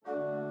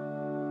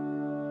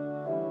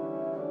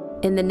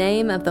In the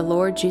name of the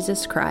Lord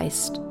Jesus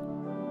Christ,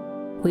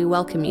 we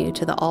welcome you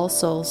to the All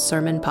Souls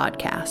Sermon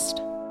Podcast.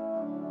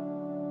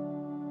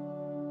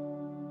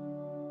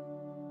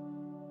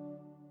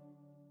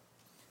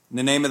 In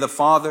the name of the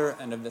Father,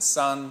 and of the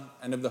Son,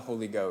 and of the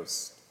Holy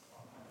Ghost.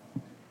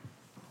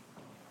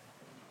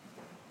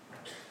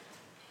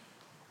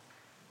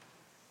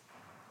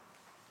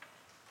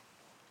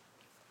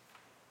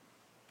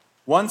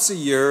 Once a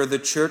year, the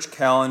church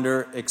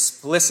calendar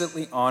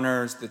explicitly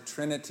honors the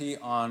Trinity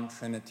on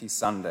Trinity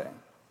Sunday.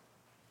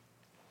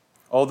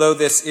 Although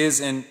this is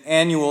an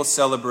annual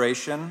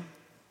celebration,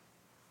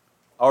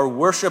 our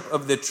worship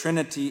of the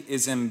Trinity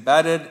is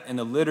embedded in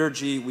a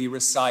liturgy we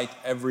recite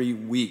every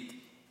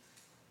week.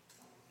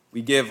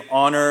 We give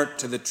honor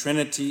to the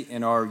Trinity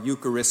in our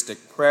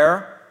Eucharistic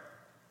prayer.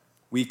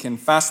 We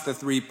confess the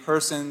three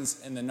persons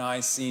in the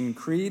Nicene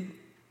Creed.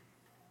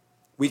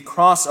 We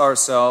cross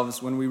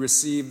ourselves when we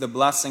receive the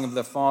blessing of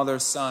the Father,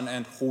 Son,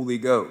 and Holy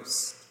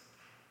Ghost.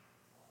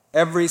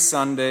 Every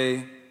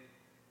Sunday,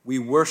 we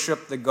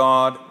worship the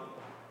God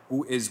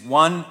who is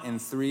one in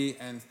three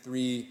and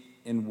three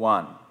in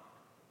one.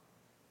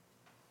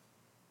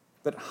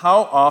 But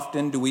how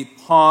often do we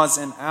pause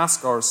and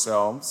ask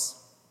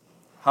ourselves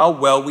how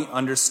well we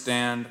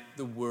understand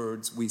the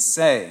words we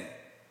say?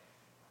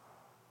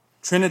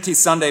 Trinity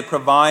Sunday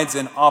provides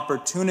an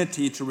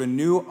opportunity to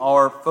renew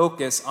our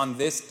focus on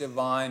this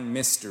divine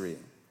mystery.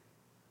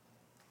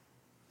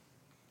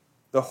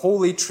 The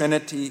Holy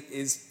Trinity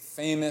is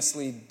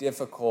famously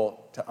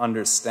difficult to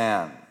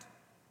understand.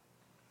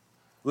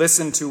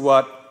 Listen to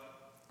what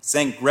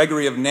St.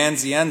 Gregory of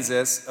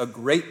Nazianzus, a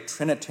great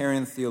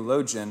Trinitarian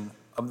theologian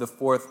of the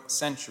 4th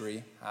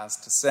century, has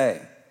to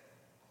say.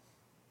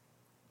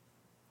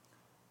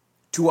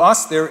 To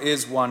us there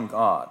is one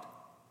God,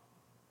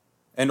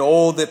 and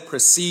all that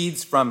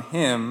proceeds from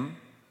him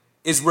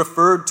is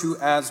referred to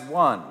as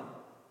one,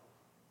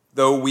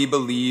 though we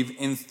believe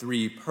in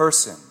three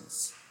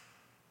persons.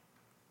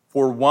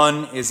 For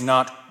one is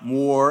not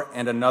more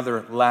and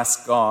another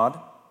less God,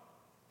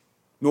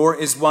 nor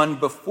is one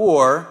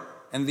before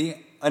and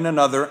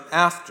another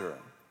after,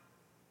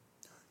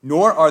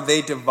 nor are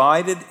they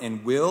divided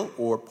in will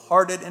or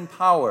parted in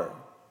power,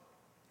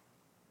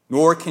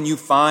 nor can you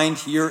find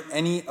here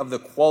any of the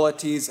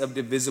qualities of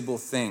divisible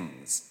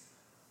things.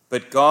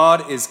 But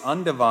God is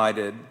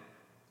undivided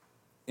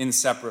in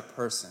separate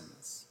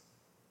persons.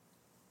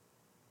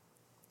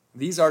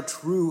 These are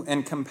true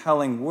and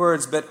compelling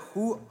words, but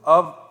who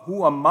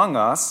among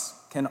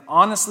us can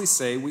honestly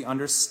say we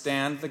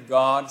understand the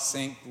God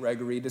St.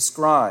 Gregory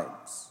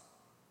describes?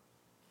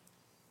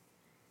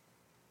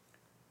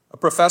 A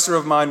professor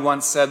of mine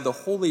once said,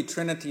 "The Holy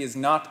Trinity is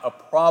not a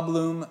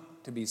problem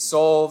to be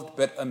solved,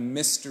 but a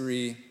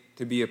mystery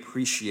to be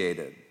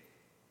appreciated."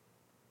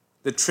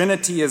 The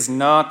Trinity is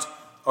not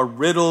a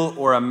riddle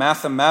or a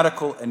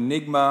mathematical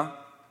enigma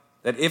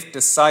that, if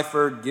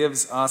deciphered,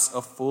 gives us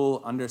a full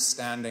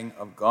understanding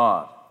of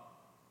God.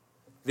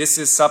 This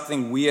is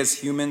something we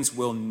as humans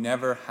will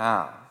never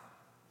have.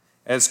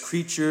 As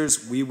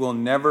creatures, we will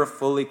never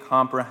fully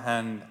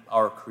comprehend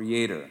our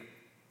Creator.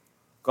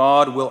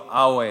 God will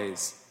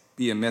always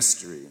be a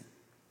mystery.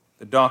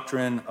 The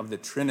doctrine of the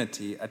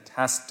Trinity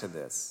attests to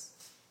this.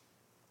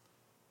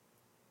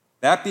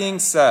 That being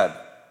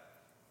said,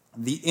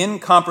 the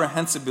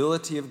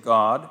incomprehensibility of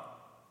God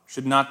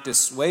should not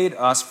dissuade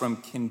us from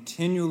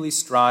continually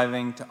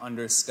striving to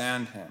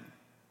understand him.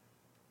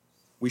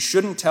 We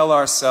shouldn't tell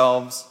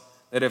ourselves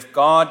that if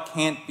God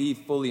can't be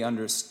fully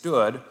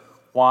understood,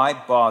 why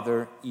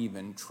bother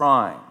even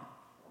trying?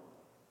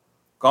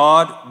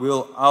 God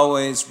will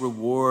always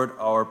reward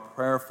our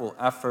prayerful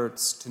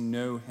efforts to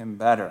know him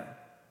better.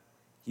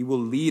 He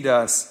will lead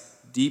us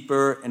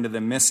deeper into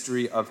the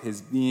mystery of his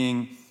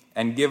being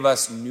and give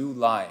us new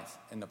life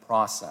in the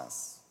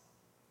process.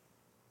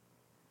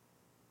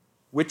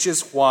 Which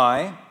is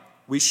why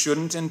we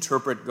shouldn't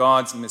interpret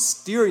God's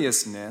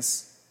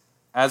mysteriousness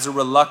as a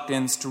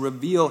reluctance to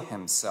reveal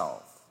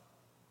himself.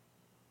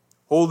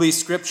 Holy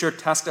Scripture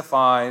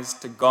testifies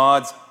to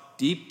God's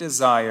deep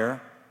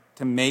desire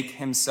to make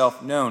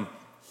himself known.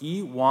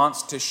 He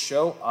wants to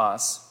show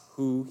us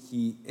who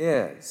he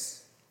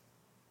is.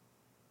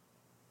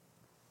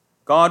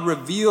 God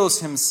reveals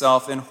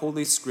himself in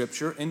Holy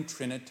Scripture in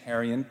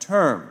Trinitarian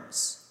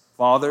terms: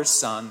 Father,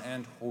 Son,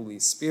 and Holy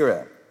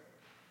Spirit.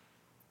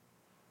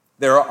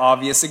 There are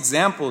obvious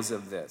examples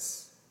of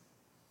this,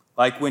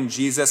 like when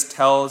Jesus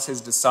tells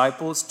his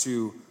disciples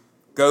to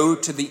go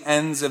to the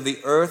ends of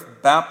the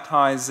earth,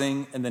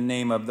 baptizing in the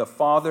name of the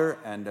Father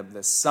and of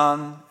the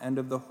Son and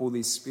of the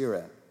Holy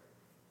Spirit.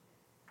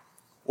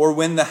 Or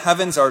when the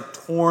heavens are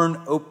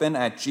torn open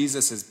at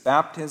Jesus'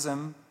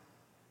 baptism,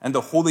 and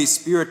the Holy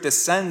Spirit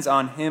descends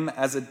on him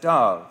as a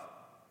dove,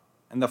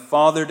 and the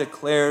Father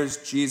declares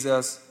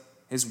Jesus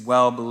his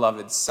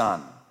well-beloved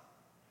Son.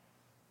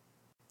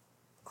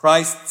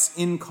 Christ's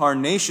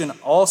incarnation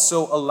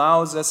also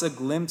allows us a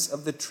glimpse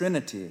of the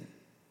Trinity,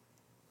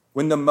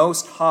 when the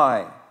Most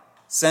High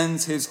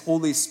sends his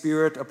Holy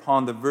Spirit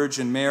upon the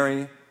Virgin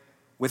Mary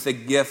with a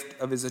gift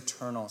of his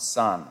eternal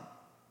Son.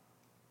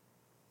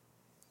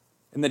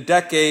 In the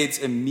decades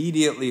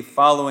immediately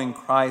following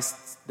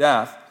Christ's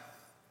death,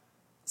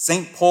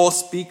 St. Paul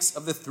speaks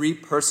of the three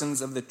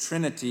persons of the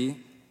Trinity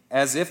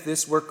as if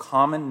this were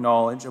common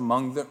knowledge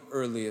among the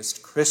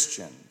earliest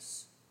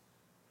Christians.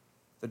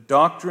 The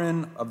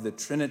doctrine of the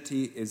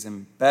Trinity is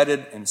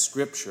embedded in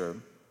Scripture,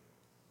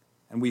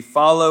 and we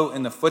follow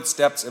in the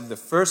footsteps of the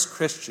first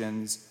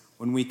Christians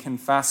when we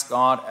confess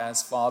God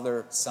as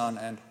Father, Son,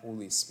 and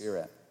Holy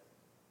Spirit.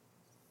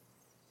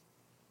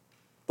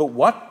 But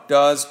what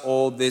does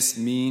all this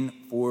mean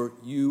for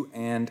you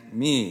and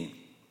me,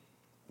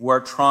 who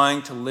are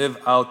trying to live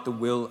out the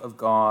will of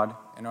God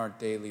in our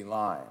daily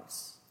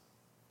lives?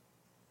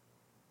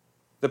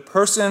 The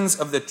persons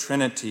of the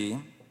Trinity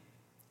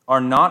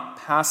are not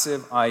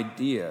passive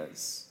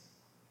ideas,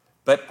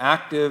 but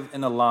active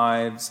in the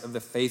lives of the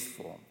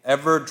faithful,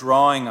 ever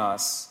drawing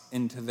us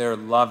into their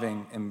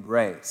loving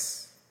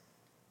embrace.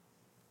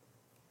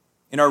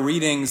 In our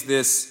readings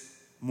this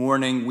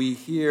morning, we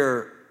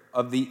hear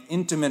of the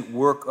intimate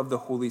work of the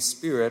Holy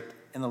Spirit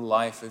in the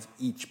life of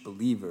each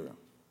believer.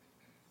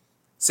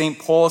 St.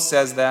 Paul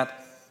says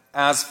that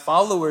as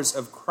followers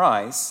of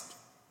Christ,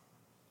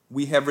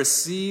 we have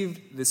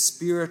received the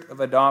Spirit of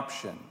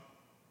adoption,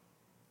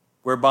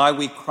 whereby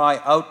we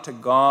cry out to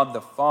God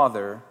the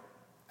Father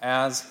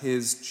as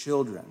his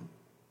children.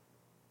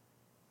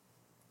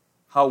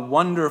 How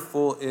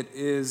wonderful it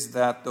is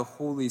that the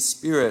Holy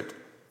Spirit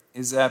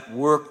is at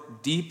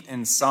work deep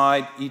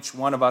inside each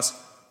one of us,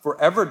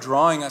 forever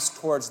drawing us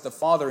towards the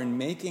Father and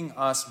making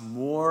us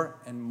more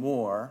and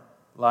more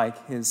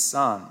like his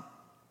Son.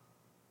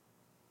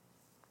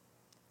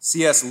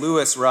 C.S.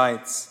 Lewis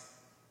writes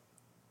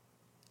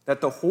that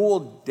the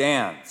whole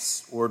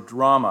dance or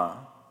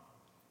drama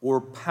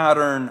or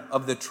pattern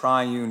of the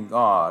triune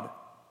God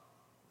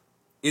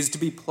is to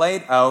be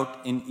played out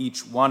in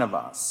each one of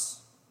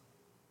us.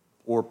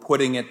 Or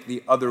putting it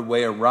the other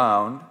way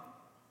around,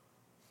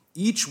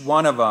 each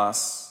one of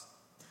us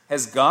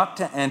has got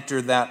to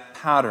enter that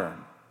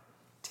pattern,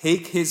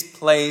 take his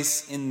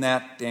place in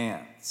that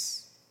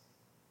dance.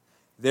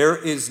 There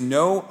is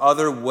no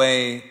other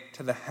way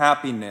to the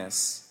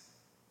happiness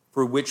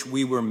for which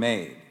we were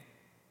made.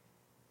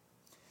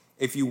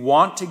 If you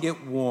want to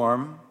get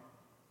warm,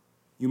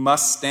 you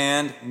must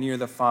stand near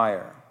the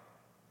fire.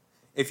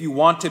 If you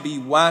want to be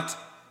wet,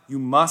 you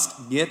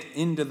must get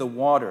into the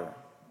water.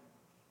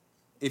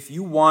 If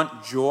you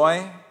want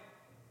joy,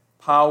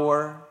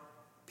 power,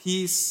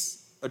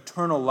 peace,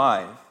 eternal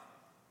life,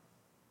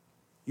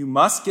 you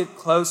must get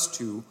close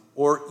to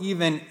or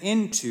even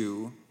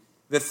into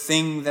the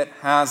thing that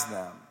has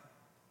them.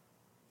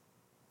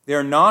 They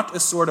are not a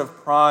sort of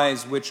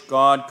prize which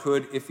God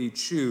could, if he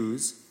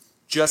choose,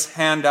 just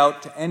hand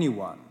out to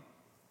anyone.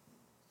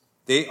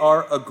 They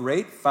are a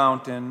great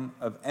fountain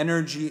of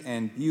energy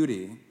and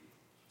beauty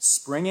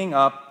springing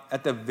up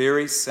at the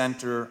very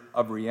center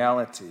of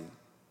reality.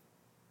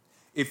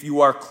 If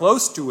you are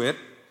close to it,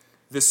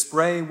 the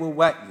spray will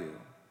wet you.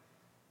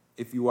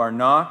 If you are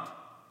not,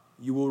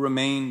 you will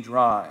remain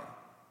dry.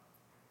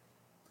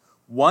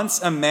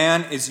 Once a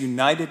man is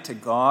united to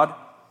God,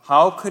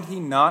 how could he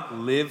not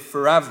live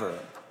forever?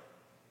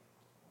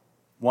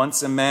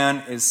 Once a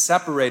man is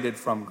separated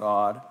from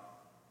God,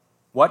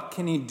 what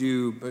can he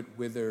do but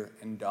wither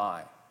and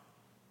die?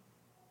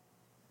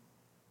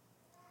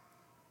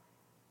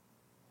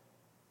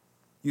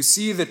 You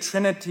see, the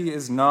Trinity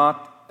is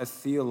not a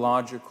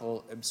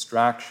theological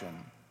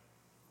abstraction,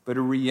 but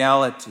a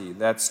reality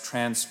that's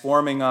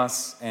transforming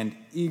us and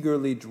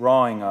eagerly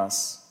drawing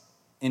us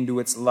into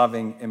its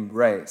loving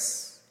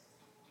embrace.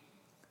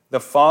 The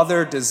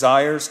Father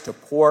desires to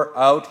pour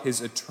out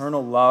his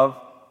eternal love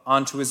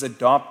onto his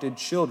adopted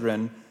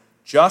children,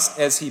 just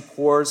as he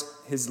pours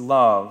his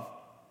love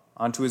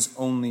onto his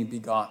only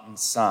begotten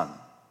Son.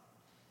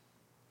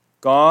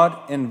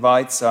 God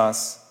invites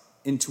us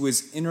into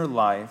his inner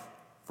life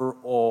for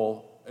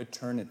all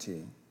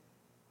eternity.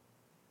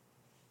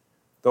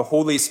 The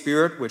Holy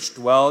Spirit, which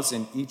dwells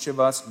in each of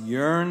us,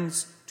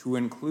 yearns to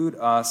include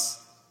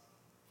us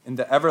in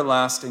the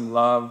everlasting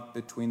love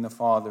between the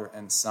Father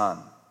and Son.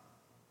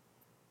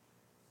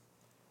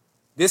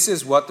 This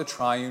is what the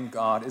triune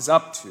God is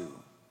up to.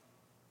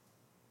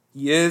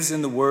 He is,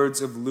 in the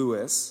words of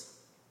Lewis,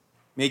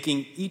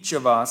 making each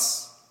of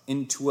us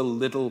into a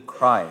little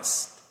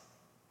Christ.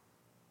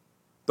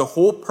 The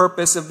whole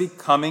purpose of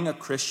becoming a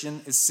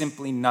Christian is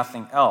simply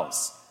nothing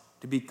else,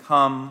 to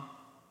become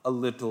a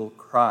little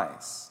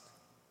Christ.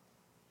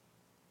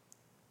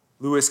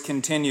 Lewis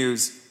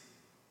continues,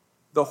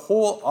 the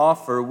whole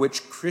offer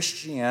which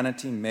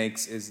Christianity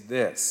makes is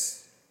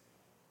this,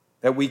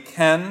 that we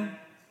can,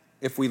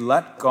 if we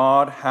let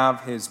God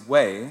have his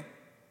way,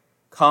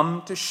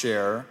 come to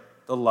share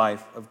the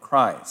life of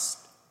Christ.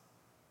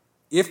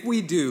 If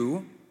we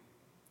do,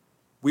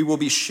 we will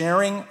be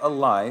sharing a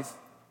life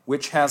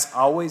which has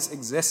always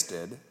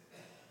existed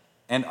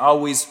and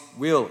always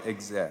will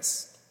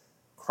exist,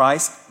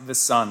 Christ, the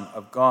Son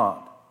of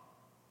God.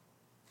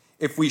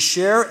 If we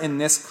share in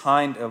this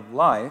kind of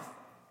life,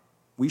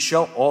 we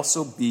shall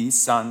also be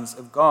sons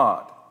of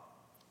God.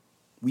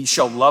 We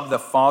shall love the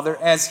Father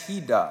as he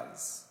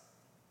does.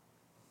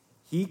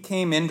 He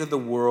came into the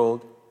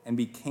world and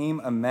became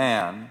a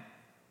man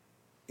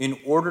in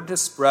order to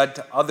spread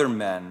to other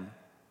men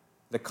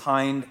the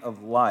kind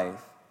of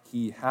life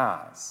he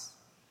has.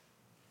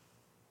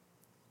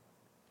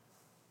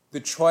 The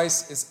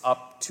choice is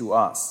up to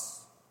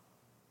us.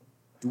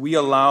 Do we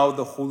allow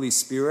the Holy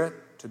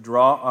Spirit to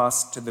draw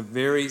us to the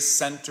very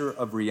center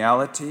of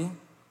reality,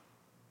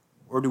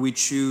 or do we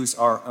choose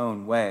our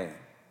own way?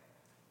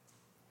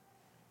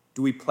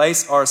 Do we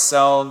place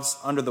ourselves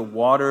under the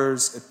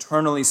waters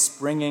eternally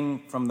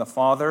springing from the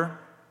Father,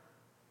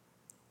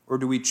 or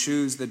do we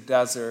choose the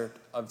desert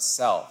of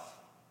self?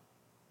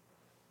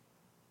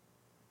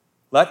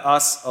 Let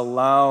us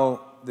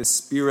allow the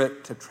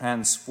Spirit to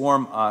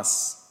transform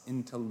us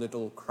into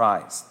little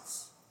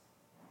Christs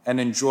and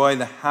enjoy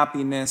the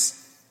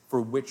happiness for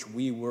which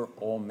we were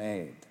all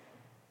made.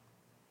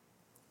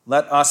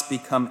 Let us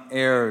become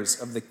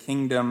heirs of the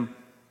kingdom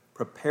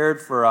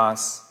prepared for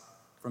us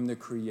from the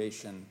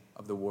creation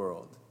of the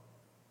world.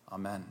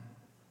 Amen.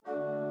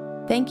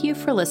 Thank you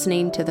for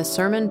listening to the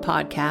sermon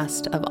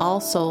podcast of All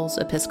Souls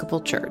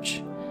Episcopal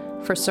Church.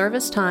 For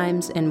service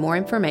times and more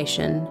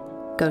information,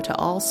 go to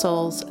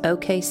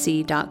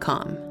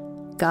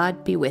allsoulsokc.com.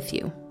 God be with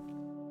you.